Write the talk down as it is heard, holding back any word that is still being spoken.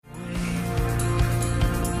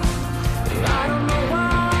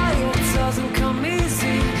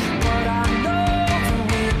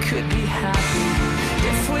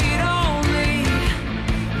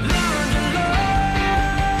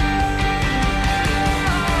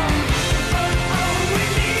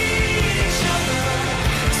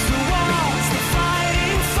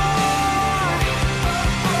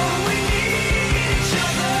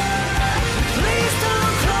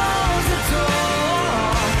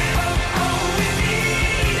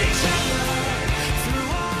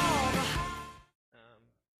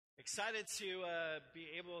excited to be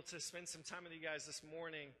able to spend some time with you guys this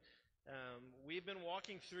morning. We've been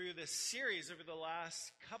walking through this series over the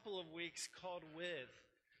last couple of weeks called With,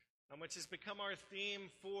 which has become our theme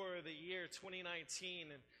for the year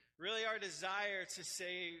 2019. And really our desire to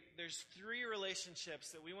say there's three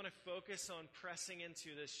relationships that we want to focus on pressing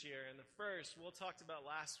into this year. And the first, we'll talked about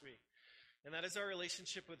last week, and that is our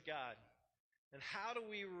relationship with God. And how do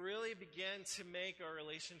we really begin to make our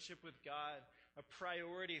relationship with God a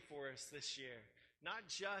priority for us this year? Not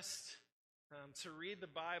just to read the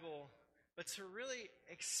Bible, but to really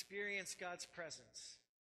experience God's presence.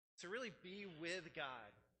 To really be with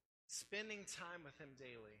God, spending time with Him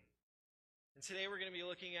daily. And today we're going to be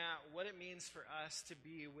looking at what it means for us to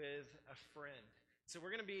be with a friend. So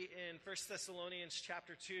we're going to be in 1 Thessalonians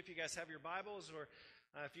chapter 2, if you guys have your Bibles, or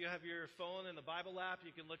if you have your phone in the Bible app,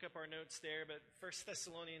 you can look up our notes there. But 1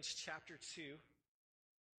 Thessalonians chapter 2.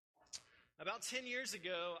 About 10 years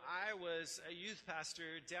ago, I was a youth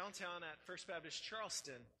pastor downtown at First Baptist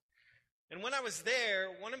Charleston. And when I was there,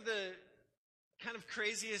 one of the kind of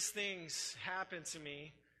craziest things happened to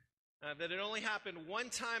me that had only happened one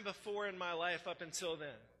time before in my life up until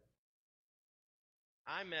then.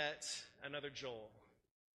 I met another Joel.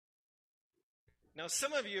 Now,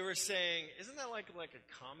 some of you are saying, isn't that like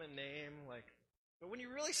a common name? But when you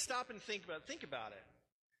really stop and think about it.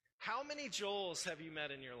 How many Joels have you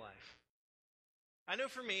met in your life? I know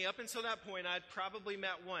for me, up until that point, I'd probably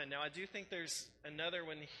met one. Now, I do think there's another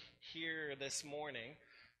one here this morning,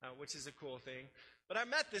 which is a cool thing. But I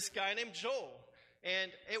met this guy named Joel.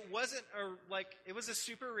 And it was a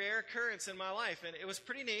super rare occurrence in my life. And it was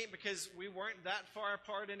pretty neat because we weren't that far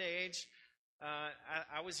apart in age.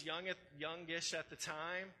 I was youngish at the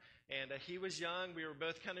time, and he was young. We were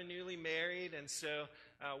both kind of newly married, and so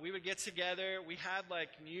we would get together. We had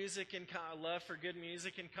music and love for good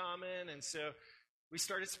music in common, and so we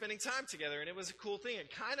started spending time together, and it was a cool thing.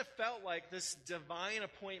 It kind of felt like this divine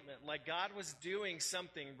appointment, like God was doing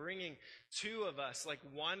something, bringing two of us, like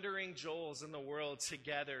wandering Joels in the world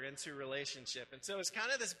together into relationship. And so it's kind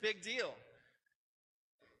of this big deal.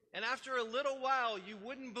 And after a little while, you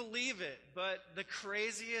wouldn't believe it, but the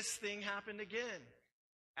craziest thing happened again.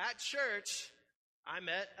 At church, I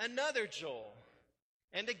met another Joel.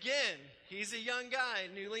 And again, he's a young guy,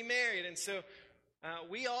 newly married, and so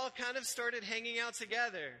we all kind of started hanging out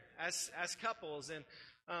together as couples. And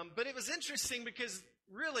but it was interesting because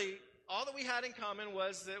really all that we had in common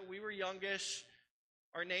was that we were youngish,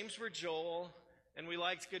 our names were Joel, and we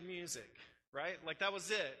liked good music, right? That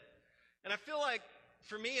was it. And I feel like,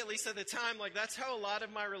 for me, at least at the time, that's how a lot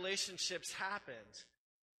of my relationships happened.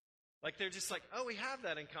 They're just oh, we have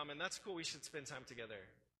that in common. That's cool. We should spend time together.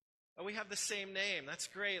 Oh, we have the same name. That's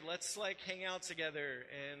great. Let's hang out together.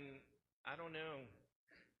 And I don't know.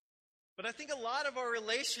 But I think a lot of our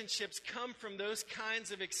relationships come from those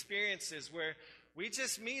kinds of experiences where we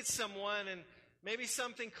just meet someone and maybe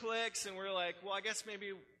something clicks and we're like, well, I guess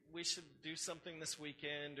maybe we should do something this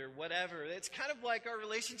weekend or whatever. It's kind of like our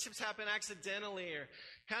relationships happen accidentally or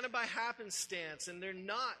kind of by happenstance, and they're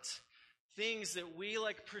not things that we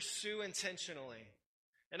pursue intentionally.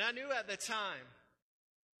 And I knew at the time,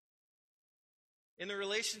 in the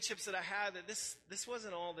relationships that I had, that this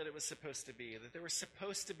wasn't all that it was supposed to be, that there was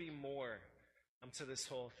supposed to be more to this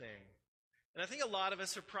whole thing. And I think a lot of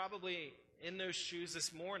us are probably in those shoes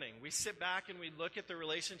this morning. We sit back and we look at the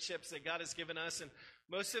relationships that God has given us, and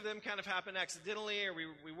most of them kind of happen accidentally, or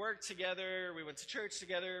we worked together, we went to church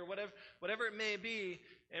together, whatever it may be,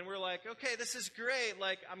 and we're like, okay, this is great.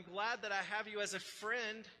 I'm glad that I have you as a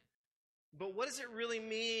friend. But what does it really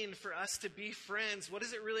mean for us to be friends? What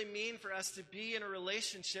does it really mean for us to be in a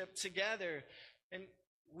relationship together? And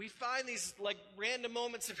we find these random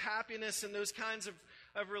moments of happiness in those kinds of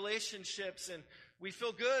relationships, and we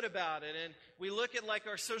feel good about it. And we look at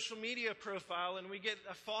our social media profile and we get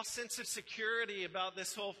a false sense of security about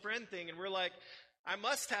this whole friend thing. And we're like, I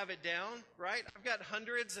must have it down, right? I've got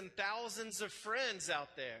hundreds and thousands of friends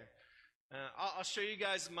out there. I'll show you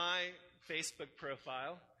guys my Facebook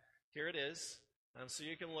profile. Here it is, so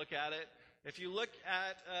you can look at it. If you look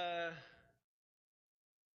at, I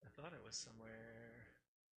thought it was somewhere.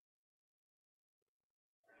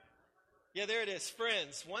 Yeah, there it is,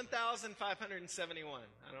 friends, 1,571.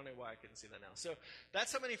 I don't know why I couldn't see that now. So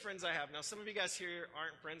that's how many friends I have. Now, some of you guys here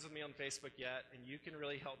aren't friends with me on Facebook yet, and you can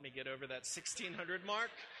really help me get over that 1,600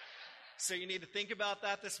 mark. So you need to think about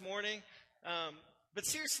that this morning. But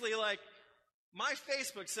seriously, my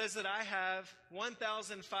Facebook says that I have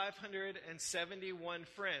 1,571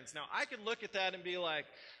 friends. Now, I could look at that and be like,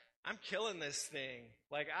 I'm killing this thing.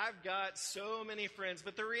 I've got so many friends.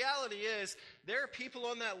 But the reality is, there are people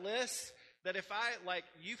on that list that if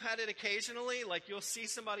you've had it occasionally, like you'll see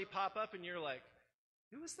somebody pop up and you're like,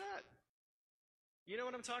 who is that? You know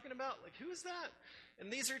what I'm talking about? Like, who is that?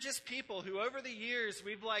 And these are just people who over the years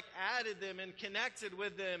we've added them and connected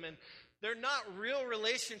with them, and they're not real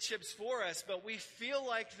relationships for us, but we feel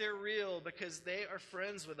like they're real because they are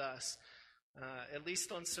friends with us, at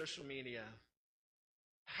least on social media.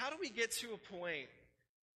 How do we get to a point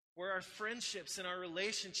where our friendships and our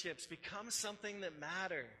relationships become something that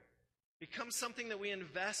matter, become something that we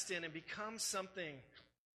invest in, and become something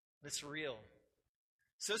that's real?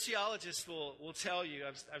 Sociologists will tell you,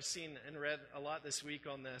 I've seen and read a lot this week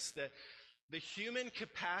on this, that the human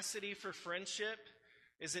capacity for friendship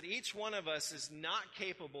is that each one of us is not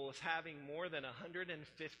capable of having more than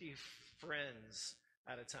 150 friends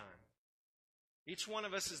at a time. Each one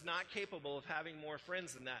of us is not capable of having more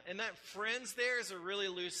friends than that. And that friends there is a really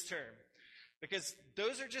loose term, because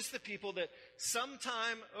those are just the people that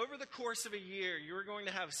sometime over the course of a year, you're going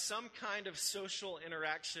to have some kind of social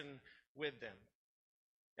interaction with them.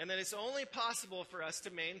 And that it's only possible for us to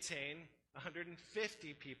maintain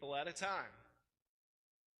 150 people at a time.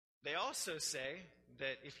 They also say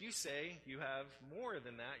that if you say you have more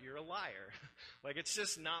than that, you're a liar. It's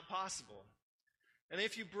just not possible. And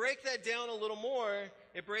if you break that down a little more,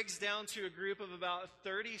 it breaks down to a group of about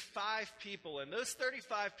 35 people. And those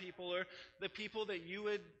 35 people are the people that you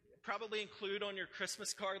would probably include on your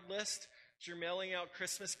Christmas card list. If you're mailing out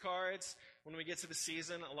Christmas cards, when we get to the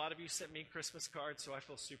season, a lot of you sent me Christmas cards, so I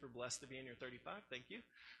feel super blessed to be in your 35. Thank you.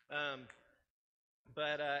 And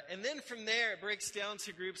then from there, it breaks down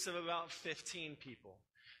to groups of about 15 people.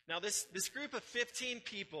 Now, this group of 15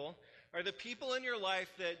 people are the people in your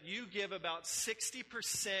life that you give about 60%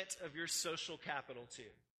 of your social capital to.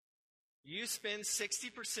 You spend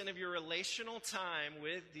 60% of your relational time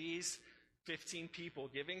with these 15 people,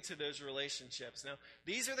 giving to those relationships. Now,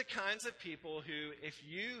 these are the kinds of people who, if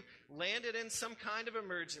you landed in some kind of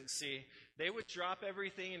emergency, they would drop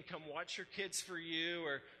everything and come watch your kids for you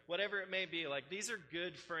or whatever it may be. These are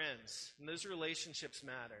good friends, and those relationships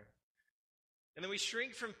matter. And then we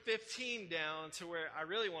shrink from 15 down to where I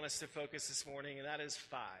really want us to focus this morning, and that is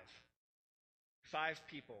 5. 5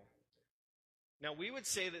 people. Now, we would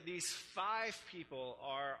say that these 5 people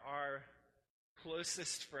are our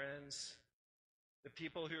closest friends, the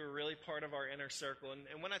people who are really part of our inner circle.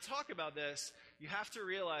 And when I talk about this, you have to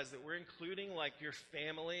realize that we're including your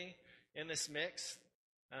family in this mix.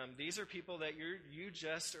 These are people that you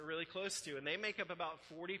just are really close to, and they make up about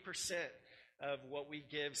 40% of what we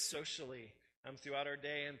give socially throughout our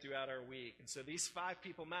day and throughout our week. And so these 5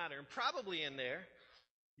 people matter. And probably in there,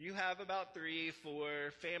 you have about 3,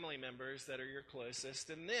 4 family members that are your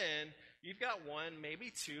closest. And then you've got 1,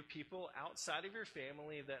 maybe 2 people outside of your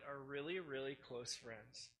family that are really, really close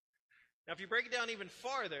friends. Now, if you break it down even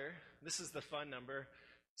farther, this is the fun number.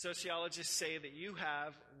 Sociologists say that you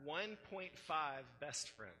have 1.5 best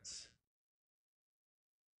friends.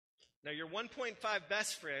 Now, your 1.5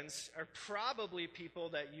 best friends are probably people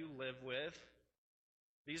that you live with.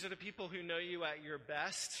 These are the people who know you at your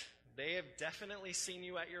best. They have definitely seen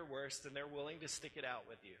you at your worst, and they're willing to stick it out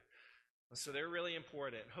with you. So they're really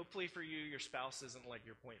important. Hopefully for you, your spouse isn't like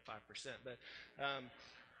your 0.5%.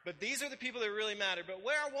 But these are the people that really matter. But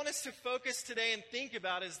where I want us to focus today and think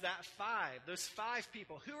about is that 5, those 5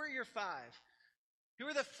 people. Who are your 5? Who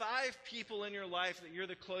are the 5 people in your life that you're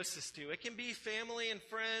the closest to? It can be family and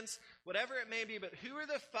friends, whatever it may be, but who are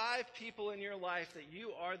the 5 people in your life that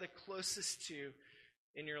you are the closest to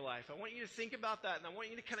in your life? I want you to think about that, and I want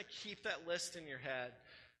you to kind of keep that list in your head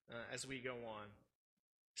as we go on.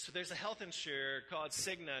 So there's a health insurer called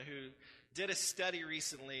Cigna who did a study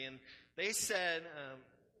recently, and they said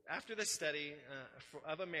after the study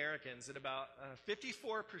of Americans that about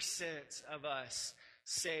 54% of us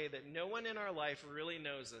say that no one in our life really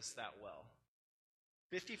knows us that well.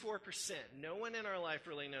 54%. No one in our life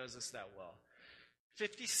really knows us that well.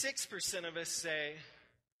 56% of us say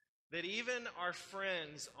that even our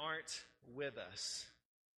friends aren't with us.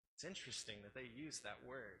 It's interesting that they use that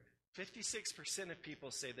word. 56% of people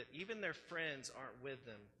say that even their friends aren't with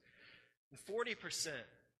them. And 40%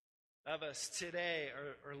 of us today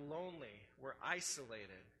are lonely. We're isolated.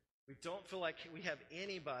 We don't feel like we have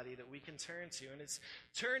anybody that we can turn to. And it's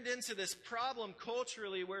turned into this problem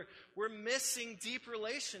culturally where we're missing deep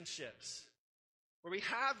relationships. Where we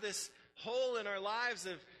have this hole in our lives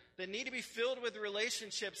that need to be filled with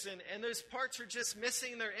relationships, and those parts are just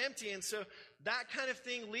missing, they're empty. And so that kind of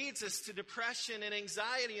thing leads us to depression and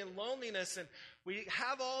anxiety and loneliness, and we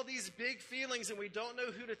have all these big feelings and we don't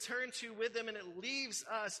know who to turn to with them, and it leaves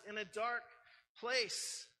us in a dark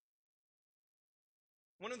place.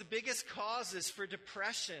 One of the biggest causes for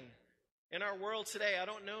depression in our world today, I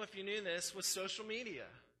don't know if you knew this, with social media.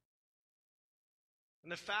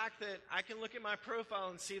 And the fact that I can look at my profile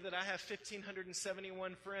and see that I have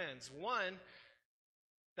 1,571 friends. One,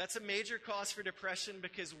 that's a major cause for depression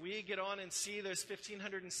because we get on and see those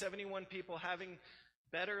 1,571 people having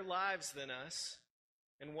better lives than us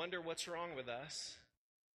and wonder what's wrong with us.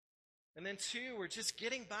 And then two, we're just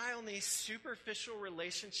getting by on these superficial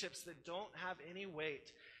relationships that don't have any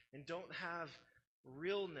weight and don't have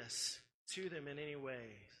realness to them in any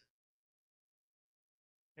way.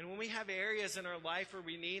 And when we have areas in our life where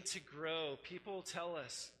we need to grow, people tell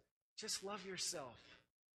us, just love yourself.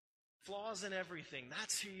 Flaws in everything.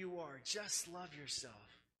 That's who you are. Just love yourself.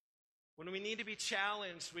 When we need to be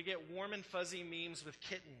challenged, we get warm and fuzzy memes with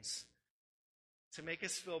kittens to make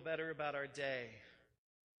us feel better about our day.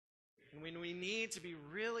 And when we need to be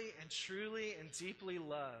really and truly and deeply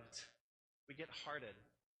loved, we get hearted.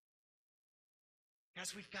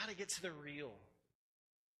 Guys, we've got to get to the real.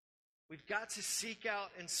 We've got to seek out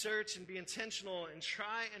and search and be intentional and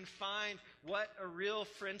try and find what a real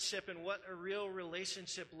friendship and what a real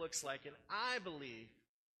relationship looks like. And I believe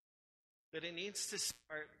that it needs to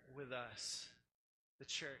start with us, the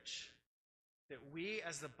church. That we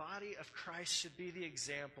as the body of Christ should be the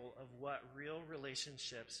example of what real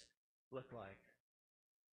relationships look like.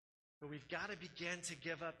 But we've got to begin to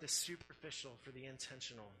give up the superficial for the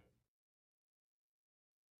intentional.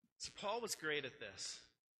 So Paul was great at this.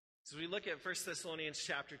 So we look at 1 Thessalonians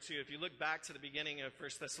chapter 2. If you look back to the beginning of 1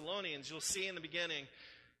 Thessalonians, you'll see in the beginning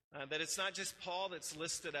that it's not just Paul that's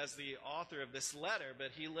listed as the author of this letter,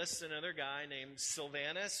 but he lists another guy named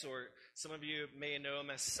Silvanus, or some of you may know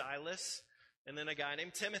him as Silas, and then a guy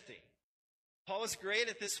named Timothy. Paul was great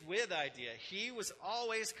at this with idea. He was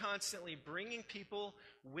always constantly bringing people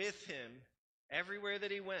with him everywhere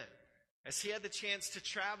that he went. As he had the chance to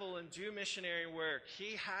travel and do missionary work,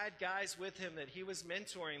 he had guys with him that he was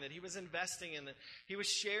mentoring, that he was investing in, that he was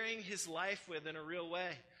sharing his life with in a real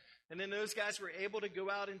way. And then those guys were able to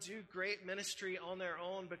go out and do great ministry on their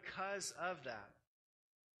own because of that.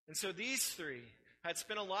 And so these three had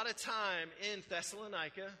spent a lot of time in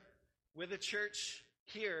Thessalonica with the church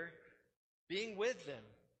here, being with them,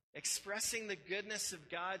 expressing the goodness of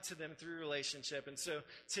God to them through relationship. And so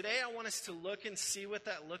today I want us to look and see what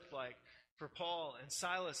that looked like for Paul and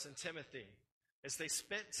Silas and Timothy as they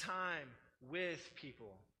spent time with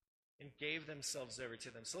people and gave themselves over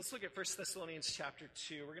to them. So let's look at 1 Thessalonians chapter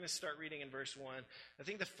 2. We're going to start reading in verse 1. I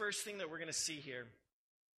think the first thing that we're going to see here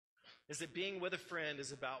is that being with a friend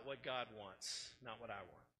is about what God wants, not what I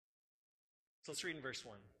want. So let's read in verse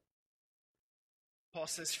 1. Paul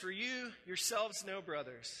says, "For you yourselves know,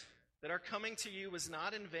 brothers, that our coming to you was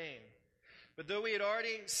not in vain. But though we had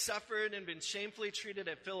already suffered and been shamefully treated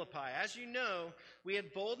at Philippi, as you know, we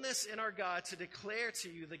had boldness in our God to declare to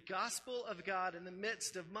you the gospel of God in the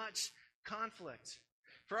midst of much conflict.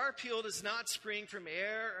 For our appeal does not spring from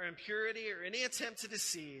error or impurity or any attempt to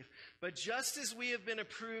deceive, but just as we have been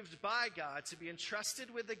approved by God to be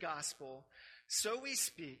entrusted with the gospel, so we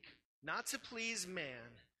speak, not to please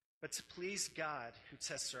man, but to please God who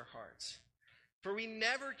tests our hearts. For we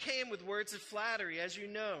never came with words of flattery, as you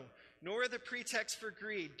know, nor the pretext for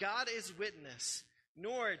greed. God is witness,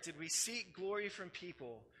 nor did we seek glory from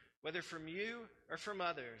people, whether from you or from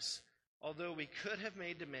others, although we could have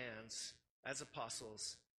made demands as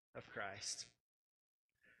apostles of Christ."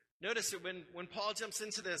 Notice that when Paul jumps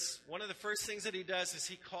into this, one of the first things that he does is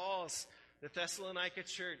he calls the Thessalonica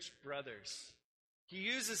church brothers. He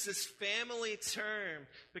uses this family term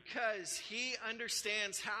because he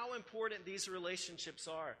understands how important these relationships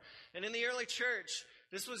are. And in the early church,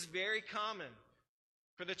 this was very common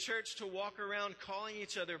for the church to walk around calling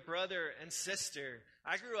each other brother and sister.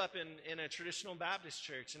 I grew up in a traditional Baptist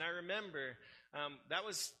church, and I remember that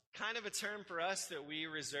was kind of a term for us that we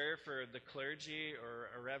reserve for the clergy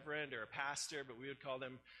or a reverend or a pastor, but we would call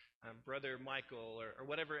them Brother Michael or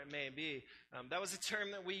whatever it may be. That was a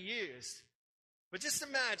term that we used. But just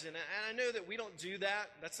imagine, and I know that we don't do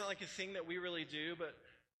that. That's not like a thing that we really do, but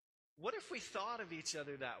what if we thought of each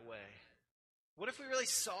other that way? What if we really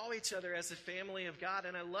saw each other as a family of God?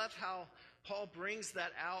 And I love how Paul brings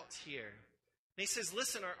that out here. And he says,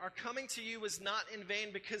 listen, our coming to you was not in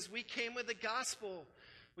vain because we came with the gospel.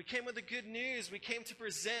 We came with the good news. We came to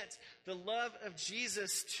present the love of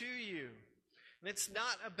Jesus to you. And it's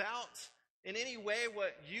not about in any way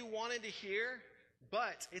what you wanted to hear,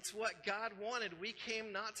 but it's what God wanted. We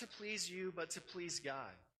came not to please you, but to please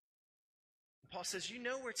God. And Paul says, you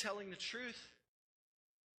know we're telling the truth.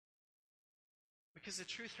 Because the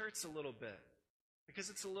truth hurts a little bit. Because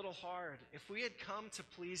it's a little hard. If we had come to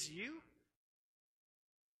please you,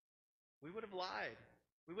 we would have lied.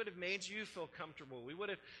 We would have made you feel comfortable. We would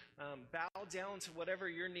have bowed down to whatever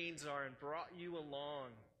your needs are and brought you along.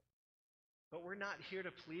 But we're not here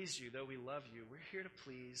to please you, though we love you. We're here to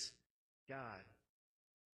please God.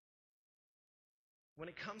 When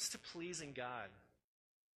it comes to pleasing God,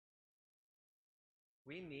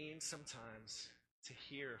 we need sometimes to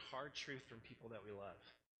hear hard truth from people that we love.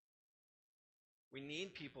 We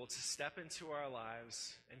need people to step into our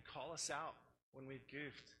lives and call us out when we've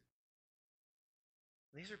goofed.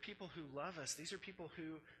 These are people who love us. These are people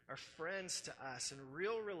who are friends to us. And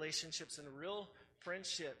real relationships and real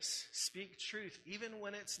friendships speak truth, even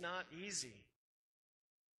when it's not easy.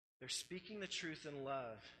 They're speaking the truth in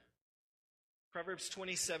love. Proverbs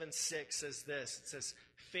 27:6 says this. It says,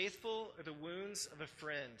 "Faithful are the wounds of a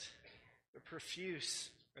friend, but profuse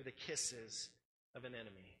are the kisses of an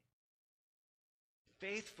enemy."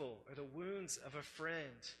 Faithful are the wounds of a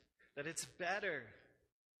friend. That it's better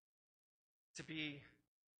to be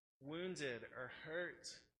wounded or hurt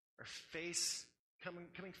or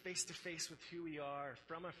coming face to face with who we are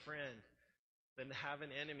from a friend than to have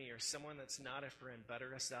an enemy or someone that's not a friend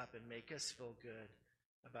butter us up and make us feel good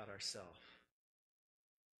about ourselves.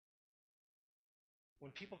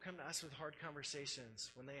 When people come to us with hard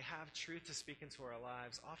conversations, when they have truth to speak into our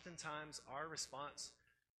lives, oftentimes our response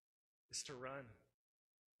is to run.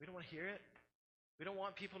 We don't want to hear it. We don't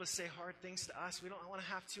want people to say hard things to us. We don't want to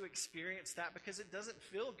have to experience that because it doesn't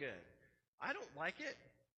feel good. I don't like it.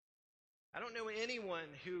 I don't know anyone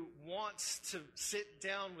who wants to sit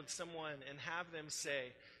down with someone and have them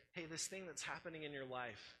say, "Hey, this thing that's happening in your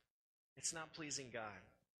life, it's not pleasing God,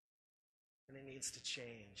 and it needs to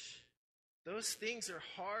change." Those things are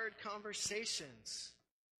hard conversations.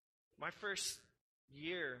 My first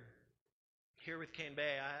year here with Cane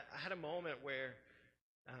Bay, I had a moment where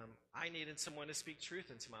I needed someone to speak truth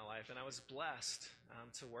into my life, and I was blessed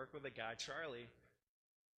to work with a guy, Charlie,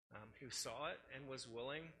 who saw it and was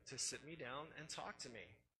willing to sit me down and talk to me.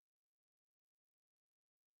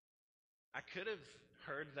 I could have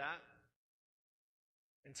heard that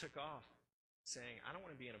and took off, saying, I don't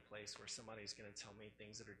want to be in a place where somebody's going to tell me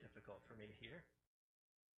things that are difficult for me to hear.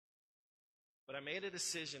 But I made a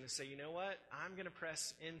decision to say, you know what? I'm going to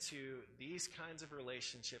press into these kinds of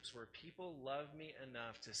relationships where people love me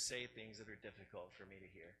enough to say things that are difficult for me to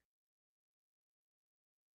hear.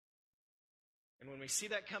 And when we see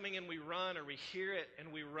that coming and we run, or we hear it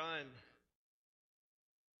and we run,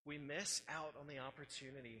 we miss out on the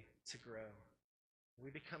opportunity to grow.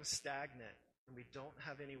 We become stagnant and we don't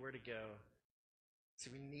have anywhere to go.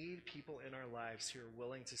 So we need people in our lives who are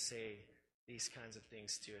willing to say these kinds of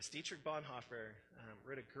things to us. Dietrich Bonhoeffer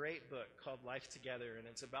wrote a great book called Life Together, and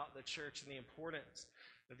it's about the church and the importance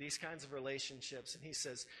of these kinds of relationships. And he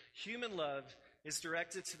says, human love is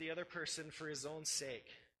directed to the other person for his own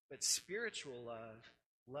sake, but spiritual love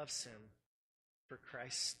loves him for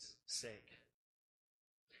Christ's sake.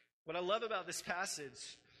 What I love about this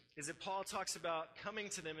passage is that Paul talks about coming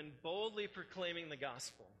to them and boldly proclaiming the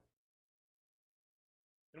gospel.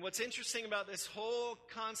 And what's interesting about this whole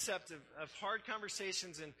concept of hard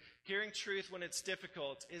conversations and hearing truth when it's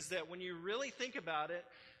difficult is that when you really think about it,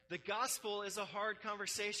 the gospel is a hard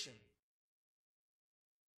conversation.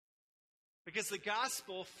 Because the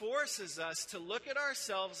gospel forces us to look at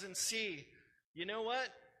ourselves and see, you know what?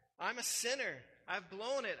 I'm a sinner. I've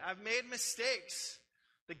blown it. I've made mistakes.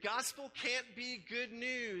 The gospel can't be good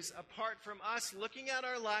news apart from us looking at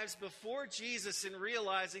our lives before Jesus and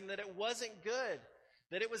realizing that it wasn't good,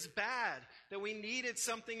 that it was bad, that we needed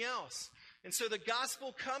something else. And so the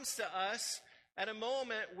gospel comes to us at a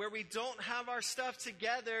moment where we don't have our stuff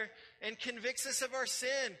together and convicts us of our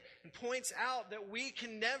sin and points out that we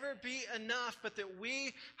can never be enough, but that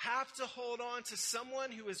we have to hold on to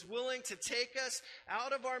someone who is willing to take us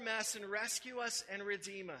out of our mess and rescue us and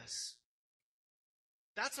redeem us.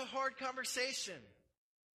 That's a hard conversation.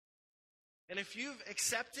 And if you've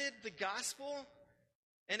accepted the gospel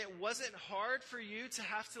and it wasn't hard for you to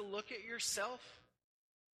have to look at yourself,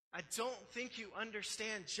 I don't think you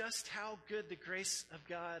understand just how good the grace of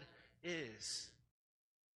God is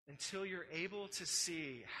until you're able to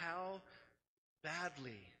see how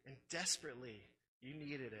badly and desperately you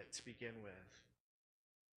needed it to begin with.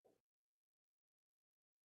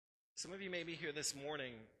 Some of you may be here this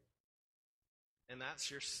morning, and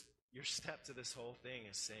that's your step to this whole thing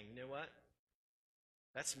is saying, you know what?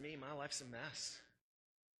 That's me. My life's a mess.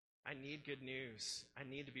 I need good news. I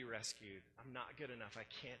need to be rescued. I'm not good enough. I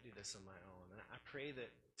can't do this on my own. And I pray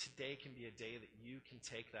that today can be a day that you can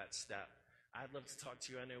take that step. I'd love to talk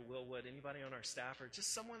to you. I know Will would. Anybody on our staff or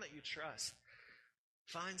just someone that you trust.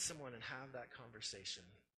 Find someone and have that conversation.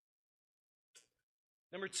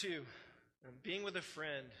 Number 2, Being with a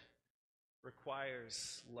friend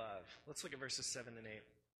requires love. Let's look at verses 7 and 8.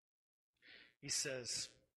 He says,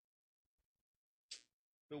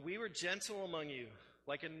 "But we were gentle among you,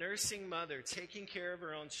 like a nursing mother taking care of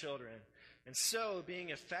her own children. And so,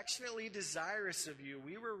 being affectionately desirous of you,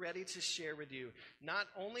 we were ready to share with you not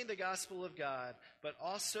only the gospel of God, but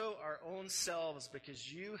also our own selves,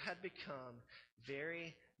 because you had become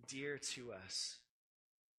very dear to us."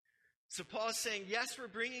 So Paul is saying, yes, we're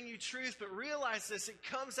bringing you truth, but realize this, it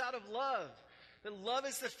comes out of love. That love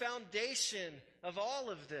is the foundation of all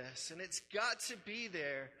of this, and it's got to be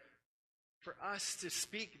there for us to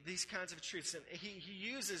speak these kinds of truths. And he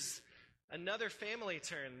uses another family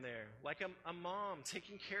term there, like a mom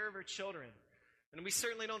taking care of her children. And we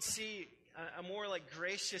certainly don't see a more like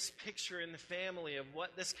gracious picture in the family of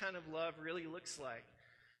what this kind of love really looks like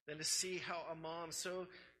than to see how a mom so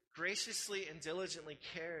graciously and diligently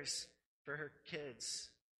cares for her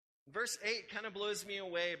kids. Verse 8 kind of blows me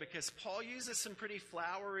away because Paul uses some pretty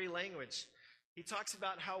flowery language. He talks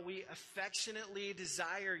about how we affectionately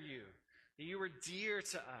desire you, that you were dear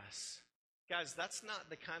to us. Guys, that's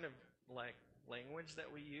not the kind of like language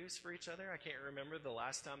that we use for each other. I can't remember the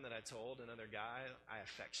last time that I told another guy, I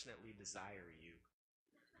affectionately desire you.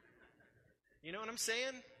 You know what I'm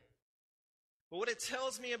saying? But what it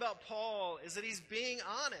tells me about Paul is that he's being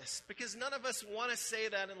honest, because none of us want to say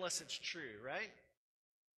that unless it's true, right?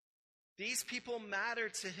 These people matter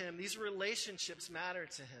to him. These relationships matter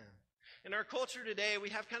to him. In our culture today, we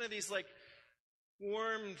have kind of these like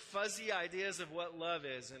warm, fuzzy ideas of what love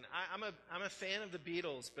is. And I'm a fan of the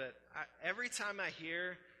Beatles, but every time I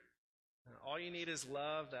hear all you need is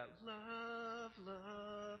love, that love,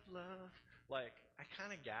 love, love, like I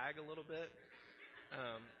kind of gag a little bit.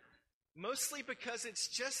 Mostly because it's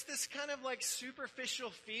just this kind of like superficial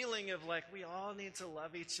feeling of like we all need to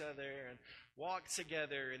love each other and walk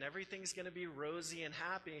together and everything's going to be rosy and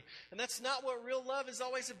happy. And that's not what real love is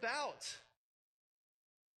always about.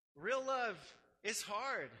 Real love is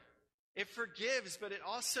hard. It forgives, but it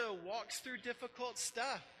also walks through difficult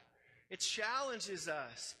stuff. It challenges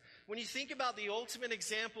us. When you think about the ultimate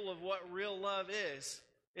example of what real love is,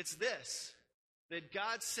 it's this: that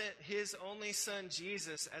God sent his only son,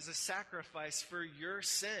 Jesus, as a sacrifice for your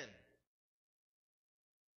sin.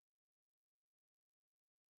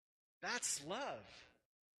 That's love.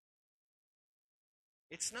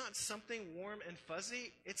 It's not something warm and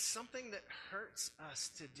fuzzy. It's something that hurts us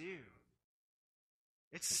to do.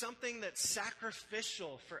 It's something that's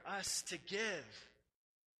sacrificial for us to give.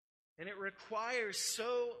 And it requires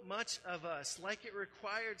so much of us, like it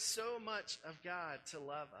required so much of God to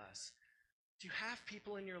love us. Do you have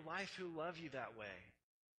people in your life who love you that way?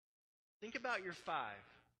 Think about your 5.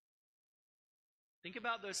 Think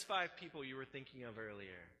about those 5 people you were thinking of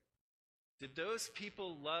earlier. Did those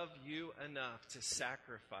people love you enough to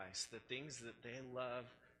sacrifice the things that they love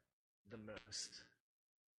the most?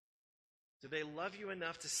 Do they love you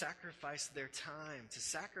enough to sacrifice their time, to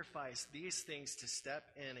sacrifice these things to step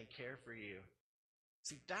in and care for you?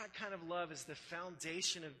 See, that kind of love is the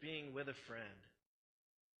foundation of being with a friend.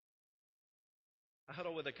 I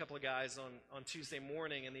huddle with a couple of guys on Tuesday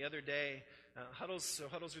morning, and the other day, huddles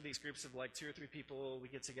are these groups of like 2 or 3 people. We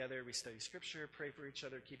get together, we study scripture, pray for each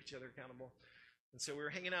other, keep each other accountable. And so we were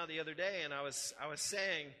hanging out the other day, and I was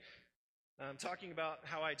saying, talking about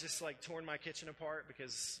how I just like torn my kitchen apart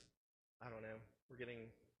because, I don't know,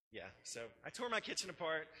 so I tore my kitchen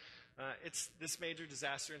apart. It's this major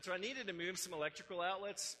disaster, and so I needed to move some electrical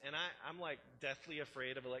outlets, and I'm like deathly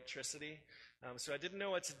afraid of electricity, so I didn't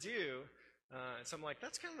know what to do. And so I'm like,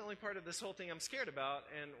 that's kind of the only part of this whole thing I'm scared about.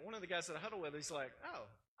 And one of the guys that I huddle with, he's like, oh,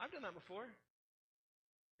 I've done that before.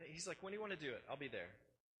 He's like, when do you want to do it? I'll be there.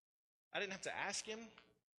 I didn't have to ask him.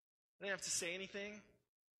 I didn't have to say anything.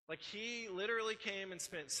 Like, he literally came and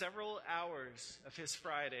spent several hours of his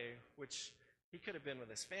Friday, which he could have been with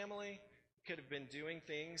his family, he could have been doing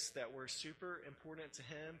things that were super important to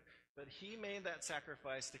him, but he made that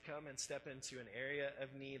sacrifice to come and step into an area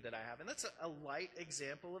of need that I have. And that's a light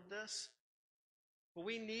example of this. But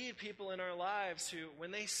we need people in our lives who,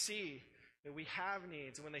 when they see that we have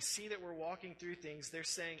needs, and when they see that we're walking through things, they're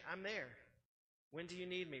saying, I'm there. When do you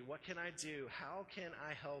need me? What can I do? How can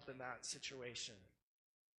I help in that situation?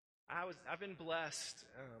 I've been blessed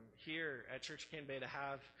here at Church Cane Bay to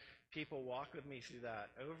have people walk with me through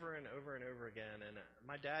that over and over and over again. And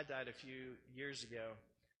my dad died a few years ago.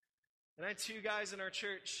 And I had 2 guys in our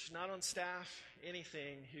church, not on staff,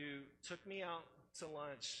 anything, who took me out to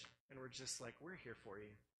lunch and were just like, we're here for you.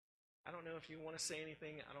 I don't know if you want to say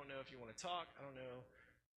anything. I don't know if you want to talk. I don't know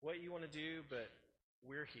what you want to do, but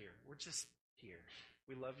we're here. We're just here.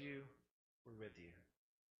 We love you. We're with you.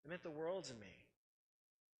 It meant the world to me.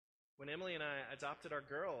 When Emily and I adopted our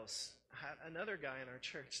girls, I had another guy in our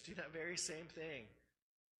church do that very same thing.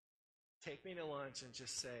 Take me to lunch and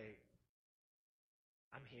just say,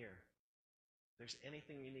 I'm here. If there's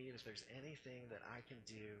anything you need, if there's anything that I can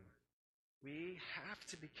do. We have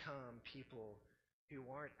to become people who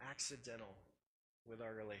aren't accidental with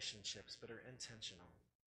our relationships, but are intentional.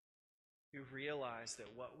 Who realize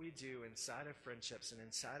that what we do inside of friendships and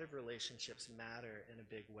inside of relationships matter in a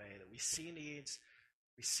big way. That we see needs,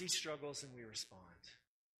 we see struggles, and we respond.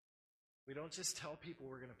 We don't just tell people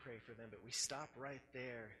we're going to pray for them, but we stop right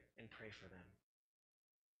there and pray for them.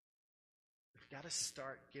 We've got to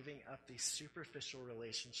start giving up these superficial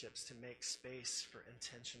relationships to make space for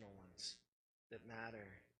intentional ones that matter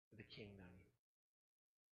for the kingdom.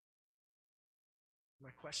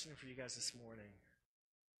 My question for you guys this morning: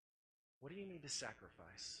 what do you need to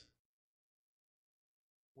sacrifice?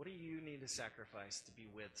 What do you need to sacrifice to be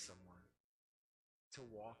with someone, to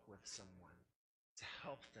walk with someone, to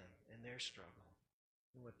help them in their struggle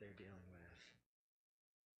and what they're dealing with?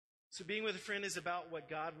 So being with a friend is about what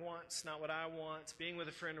God wants, not what I want. Being with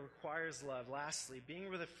a friend requires love. Lastly, being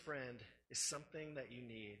with a friend is something that you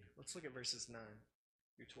need. Let's look at verses 9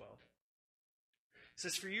 through 12. It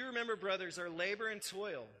says, "For you remember, brothers, our labor and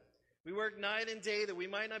toil. We work night and day that we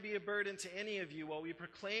might not be a burden to any of you while we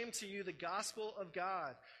proclaim to you the gospel of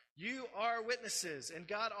God. You are witnesses, and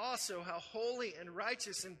God also, how holy and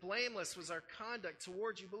righteous and blameless was our conduct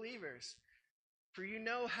toward you believers. For you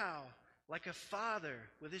know how, like a father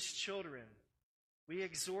with his children, we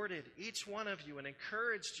exhorted each one of you and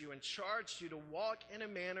encouraged you and charged you to walk in a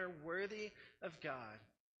manner worthy of God,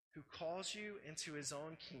 who calls you into his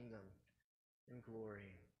own kingdom and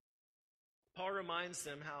glory." Paul reminds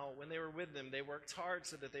them how when they were with them, they worked hard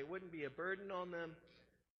so that they wouldn't be a burden on them.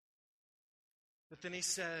 But then he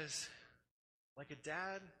says, like a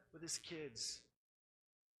dad with his kids,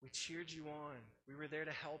 we cheered you on. We were there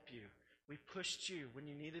to help you. We pushed you when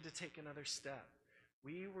you needed to take another step.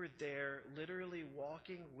 We were there literally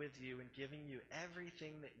walking with you and giving you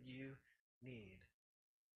everything that you need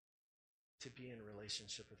to be in a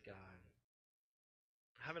relationship with God.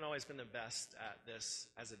 I haven't always been the best at this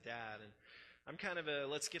as a dad, and I'm kind of a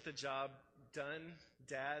let's get the job done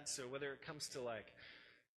dad. So whether it comes to like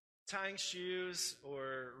tying shoes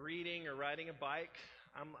or reading or riding a bike,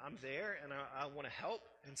 I'm there and I want to help.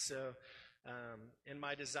 And so in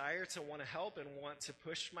my desire to want to help and want to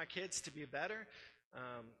push my kids to be better,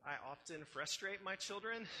 I often frustrate my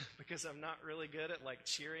children because I'm not really good at like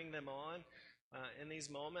cheering them on in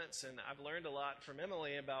these moments. And I've learned a lot from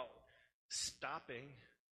Emily about stopping,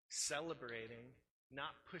 celebrating,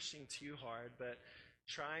 not pushing too hard, but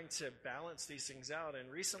trying to balance these things out.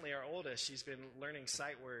 And recently our oldest, she's been learning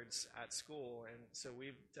sight words at school, and so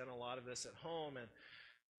we've done a lot of this at home. And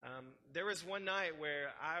there was one night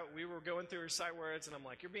where we were going through her sight words, and I'm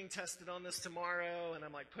like, "You're being tested on this tomorrow," and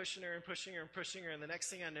I'm like pushing her and pushing her and pushing her, and the next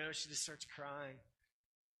thing I know, she just starts crying.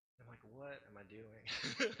 I'm like, what am I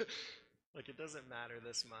doing? Like, it doesn't matter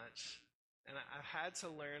this much. And I've had to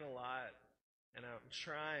learn a lot, and I'm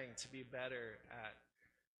trying to be better at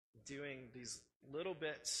doing these little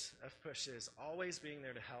bits of pushes, always being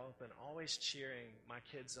there to help and always cheering my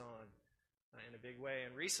kids on in a big way.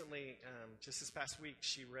 And recently, just this past week,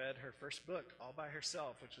 she read her first book all by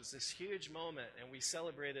herself, which was this huge moment, and we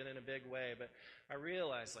celebrated in a big way. But I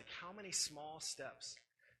realized like how many small steps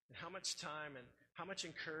and how much time and how much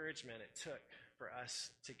encouragement it took for us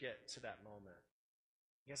to get to that moment.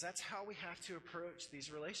 Because that's how we have to approach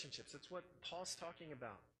these relationships. That's what Paul's talking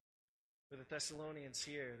about with the Thessalonians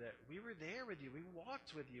here, that we were there with you, we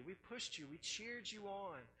walked with you, we pushed you, we cheered you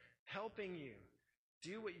on, helping you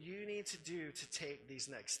do what you need to do to take these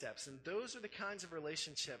next steps. And those are the kinds of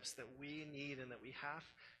relationships that we need and that we have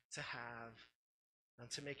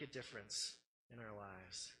to make a difference in our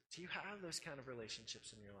lives. Do you have those kind of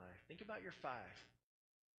relationships in your life? Think about your 5.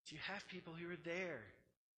 Do you have people who are there?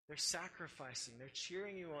 They're sacrificing, they're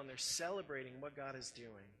cheering you on, they're celebrating what God is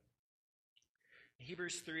doing. In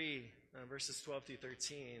Hebrews 3, verses 12 through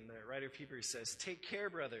 13, the writer of Hebrews says, "Take care,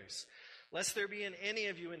 brothers, lest there be in any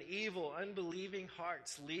of you an evil, unbelieving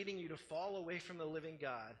heart leading you to fall away from the living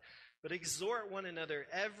God. But exhort one another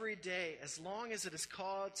every day, as long as it is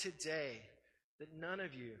called today, that none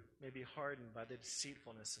of you may be hardened by the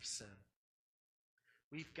deceitfulness of sin."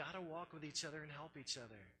 We've got to walk with each other and help each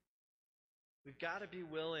other. We've got to be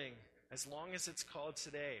willing, as long as it's called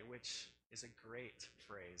today, which is a great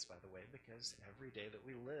phrase, by the way, because every day that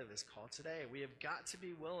we live is called today. We have got to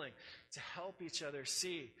be willing to help each other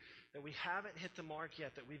see that we haven't hit the mark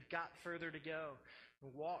yet, that we've got further to go.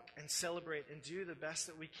 and walk and celebrate and do the best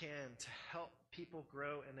that we can to help people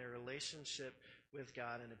grow in their relationship with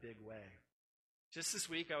God in a big way. Just this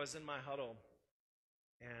week, I was in my huddle,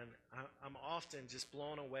 and I'm often just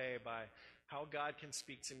blown away by how God can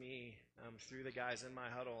speak to me through the guys in my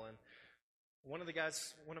huddle. And one of the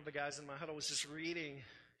guys in my huddle was just reading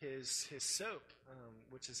his soap,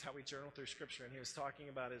 which is how we journal through Scripture, and he was talking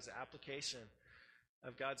about his application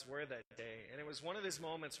of God's Word that day. And it was one of those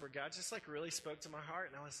moments where God just really spoke to my heart,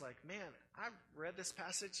 and I was like, man, I've read this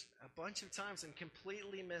passage a bunch of times and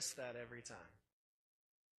completely missed that every time.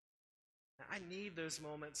 I need those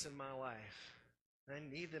moments in my life. I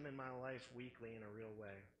need them in my life weekly in a real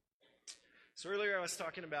way. So earlier I was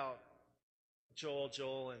talking about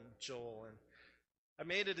Joel, and I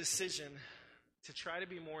made a decision to try to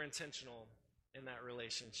be more intentional in that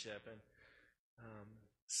relationship. And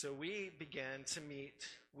so we began to meet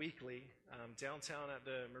weekly downtown at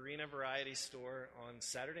the Marina Variety Store on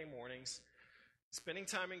Saturday mornings, spending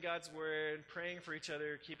time in God's Word, praying for each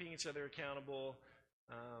other, keeping each other accountable,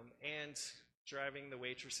 and driving the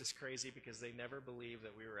waitresses crazy because they never believed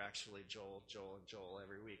that we were actually Joel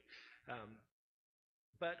every week.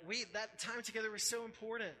 But that time together was so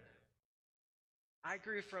important. I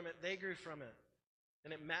grew from it, they grew from it.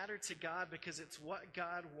 And it mattered to God because it's what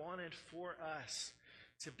God wanted for us,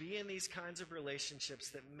 to be in these kinds of relationships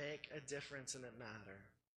that make a difference and that matter.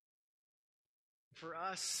 For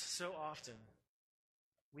us, so often,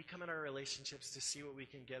 we come in our relationships to see what we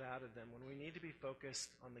can get out of them when we need to be focused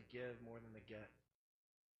on the give more than the get.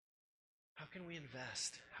 How can we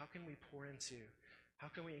invest? How can we pour into? How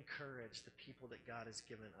can we encourage the people that God has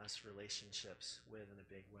given us relationships with in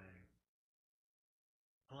a big way?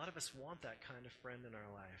 A lot of us want that kind of friend in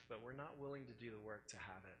our life, but we're not willing to do the work to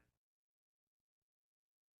have it.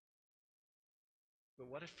 But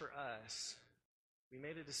what if for us, we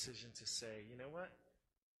made a decision to say, you know what?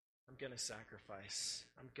 I'm going to sacrifice.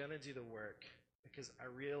 I'm going to do the work because I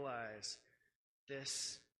realize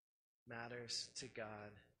this matters to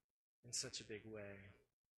God in such a big way.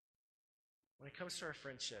 When it comes to our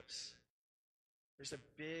friendships, there's a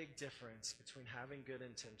big difference between having good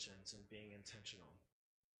intentions and being intentional.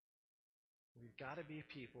 We've got to be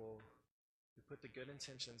people who put the good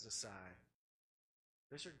intentions aside.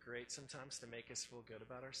 Those are great sometimes to make us feel good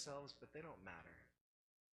about ourselves, but they don't matter.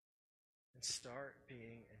 And start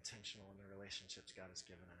being intentional in the relationships God has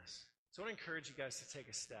given us. So I want to encourage you guys to take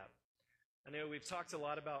a step. I know we've talked a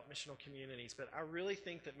lot about missional communities, but I really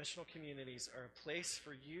think that missional communities are a place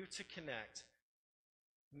for you to connect,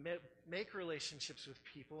 make relationships with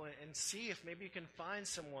people, and see if maybe you can find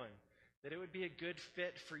someone that it would be a good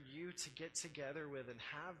fit for you to get together with and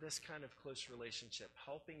have this kind of close relationship,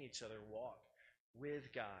 helping each other walk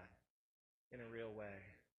with God in a real way.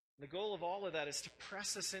 The goal of all of that is to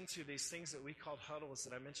press us into these things that we call huddles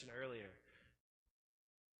that I mentioned earlier,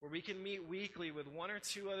 where we can meet weekly with one or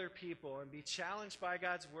two other people and be challenged by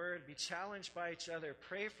God's Word, be challenged by each other,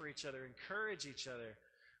 pray for each other, encourage each other.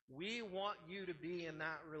 We want you to be in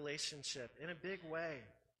that relationship in a big way.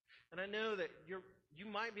 And I know that you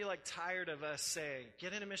might be tired of us saying,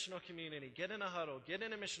 get in a missional community, get in a huddle, get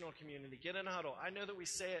in a missional community, get in a huddle. I know that we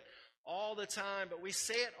say it all the time, but we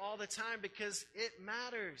say it all the time because it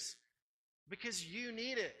matters, because you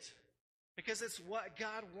need it, because it's what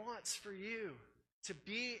God wants for you, to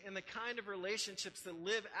be in the kind of relationships that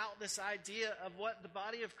live out this idea of what the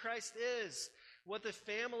body of Christ is, what the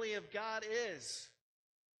family of God is.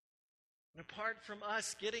 And apart from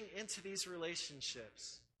us getting into these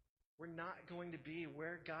relationships, we're not going to be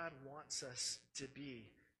where God wants us to be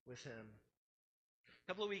with Him. A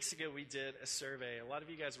couple of weeks ago, we did a survey. A lot of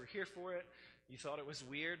you guys were here for it. You thought it was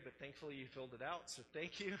weird, but thankfully you filled it out, so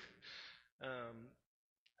thank you.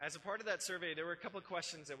 As a part of that survey, there were a couple of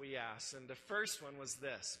questions that we asked, and the first one was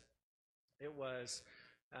this. It was,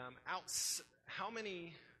 how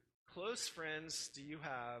many close friends do you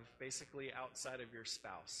have basically outside of your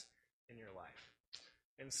spouse in your life?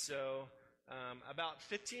 And so about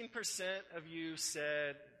 15% of you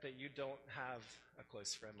said that you don't have a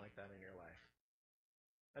close friend like that in your life.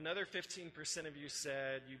 Another 15% of you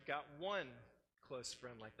said you've got one close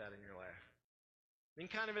friend like that in your life. Then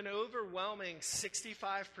kind of an overwhelming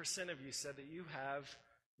 65% of you said that you have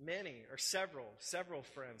many or several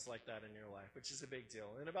friends like that in your life, which is a big deal.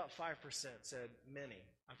 And about 5% said many.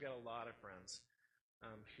 I've got a lot of friends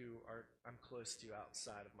who I'm close to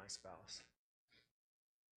outside of my spouse.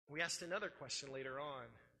 We asked another question later on,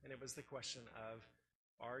 and it was the question of,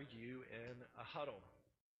 are you in a huddle?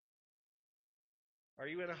 Are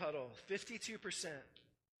you in a huddle? 52%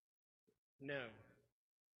 no.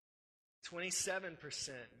 27%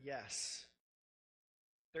 yes.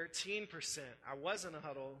 13%, I was in a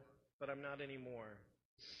huddle, but I'm not anymore.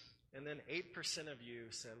 And then 8% of you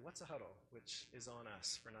said, what's a huddle? Which is on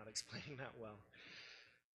us for not explaining that well.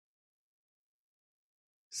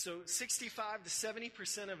 So 65 to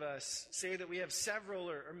 70% of us say that we have several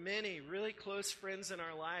or many really close friends in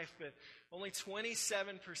our life, but only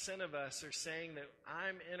 27% of us are saying that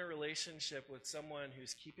I'm in a relationship with someone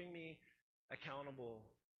who's keeping me accountable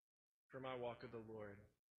for my walk with the Lord.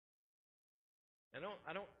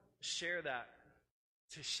 I don't share that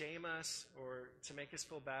to shame us or to make us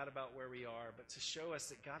feel bad about where we are, but to show us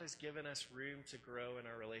that God has given us room to grow in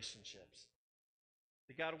our relationships.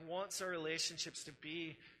 That God wants our relationships to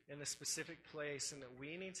be in a specific place, and that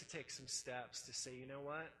we need to take some steps to say, you know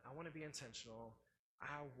what? I want to be intentional.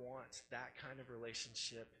 I want that kind of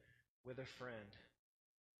relationship with a friend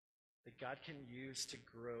that God can use to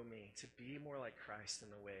grow me, to be more like Christ in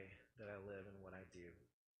the way that I live and what I do.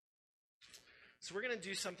 So we're going to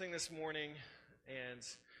do something this morning, and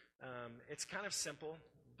it's kind of simple,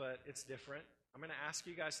 but it's different. I'm going to ask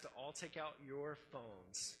you guys to all take out your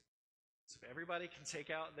phones. So if everybody can take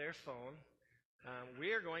out their phone,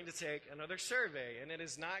 we are going to take another survey, and it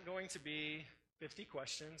is not going to be 50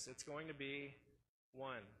 questions. It's going to be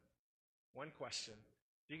one question.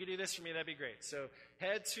 If you could do this for me, that'd be great. So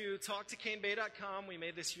head to talktocanebay.com. We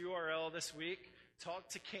made this URL this week,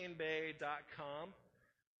 talktocanebay.com.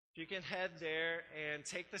 If you can head there and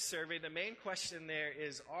take the survey. The main question there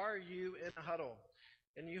is, are you in a huddle?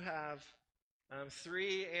 And you have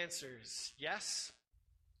 3 answers. Yes,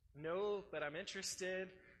 no, but I'm interested,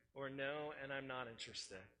 or no, and I'm not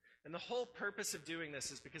interested. And the whole purpose of doing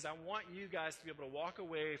this is because I want you guys to be able to walk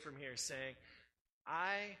away from here saying,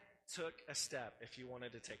 I took a step, if you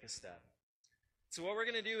wanted to take a step. So what we're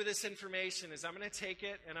going to do with this information is I'm going to take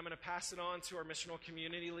it and I'm going to pass it on to our missional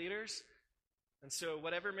community leaders. And so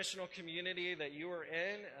whatever missional community that you are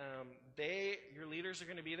in, your leaders are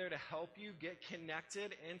going to be there to help you get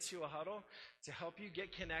connected into a huddle, to help you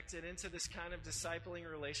get connected into this kind of discipling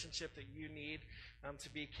relationship that you need to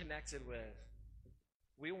be connected with.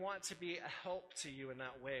 We want to be a help to you in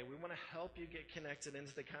that way. We want to help you get connected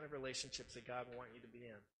into the kind of relationships that God wants you to be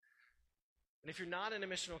in. And if you're not in a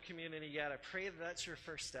missional community yet, I pray that that's your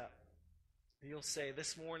first step. You'll say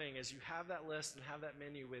this morning, as you have that list and have that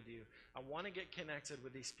menu with you, I want to get connected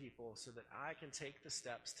with these people so that I can take the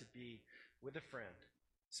steps to be with a friend,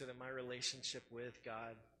 so that my relationship with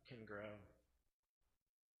God can grow.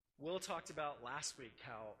 Will talked about last week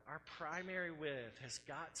how our primary with has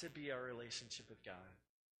got to be our relationship with God.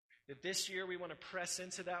 That this year we want to press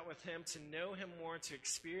into that with Him, to know Him more, to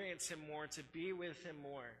experience Him more, to be with Him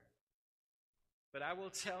more. But I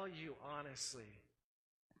will tell you honestly,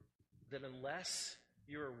 that unless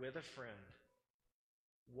you are with a friend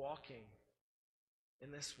walking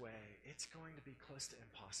in this way, it's going to be close to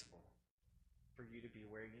impossible for you to be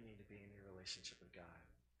where you need to be in your relationship with God.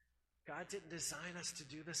 God didn't design us to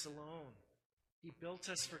do this alone. He built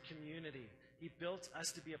us for community. He built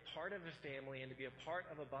us to be a part of a family and to be a part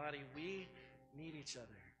of a body. We need each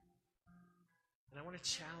other. And I want to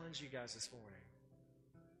challenge you guys this morning.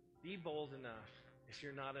 Be bold enough, if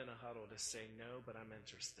you're not in a huddle, to say, no, but I'm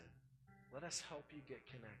interested. Let us help you get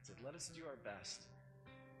connected. Let us do our best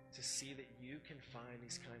to see that you can find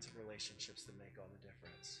these kinds of relationships that make all the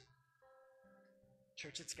difference.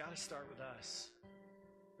 Church, it's got to start with us.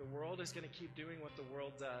 The world is going to keep doing what the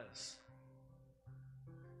world does.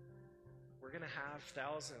 We're going to have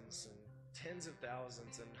thousands and tens of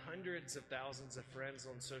thousands and hundreds of thousands of friends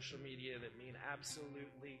on social media that mean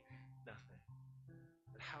absolutely nothing.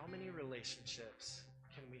 But how many relationships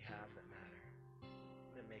can we have that matter?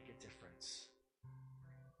 That make a difference?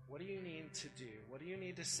 What do you need to do? What do you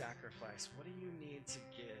need to sacrifice? What do you need to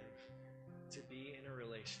give to be in a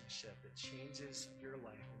relationship that changes your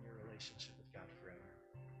life and your relationship with God forever?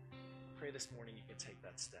 I pray this morning you can take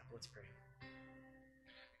that step. Let's pray.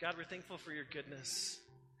 God, we're thankful for your goodness.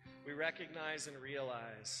 We recognize and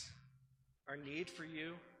realize our need for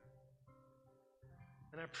you.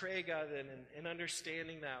 And I pray, God, that in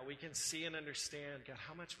understanding that, we can see and understand, God,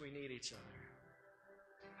 how much we need each other.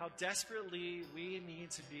 How desperately we need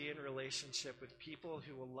to be in relationship with people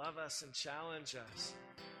who will love us and challenge us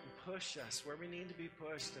and push us where we need to be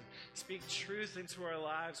pushed and speak truth into our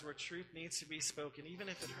lives where truth needs to be spoken, even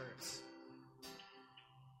if it hurts.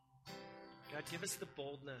 God, give us the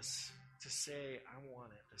boldness to say, I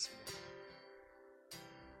want it this morning.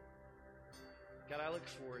 God, I look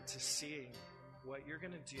forward to seeing what you're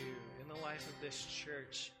going to do in the life of this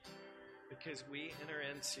church because we enter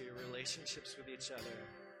into relationships with each other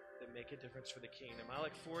that make a difference for the kingdom. I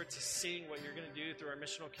look forward to seeing what you're going to do through our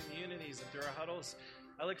missional communities and through our huddles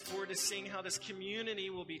I look forward to seeing how this community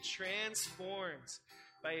will be transformed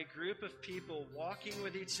by a group of people walking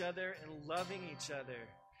with each other and loving each other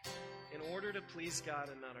in order to please God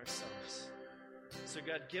and not ourselves. So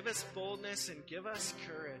God, give us boldness and give us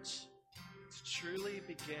courage to truly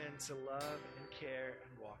begin to love and care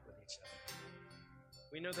and walk with each other.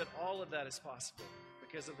 We know that all of that is possible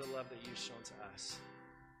because of the love that you've shown to us.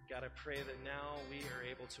 God, I pray that now we are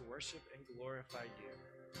able to worship and glorify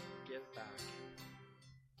you. Give back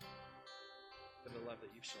for the love that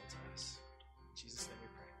you've shown to us. In Jesus' name we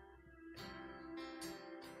pray.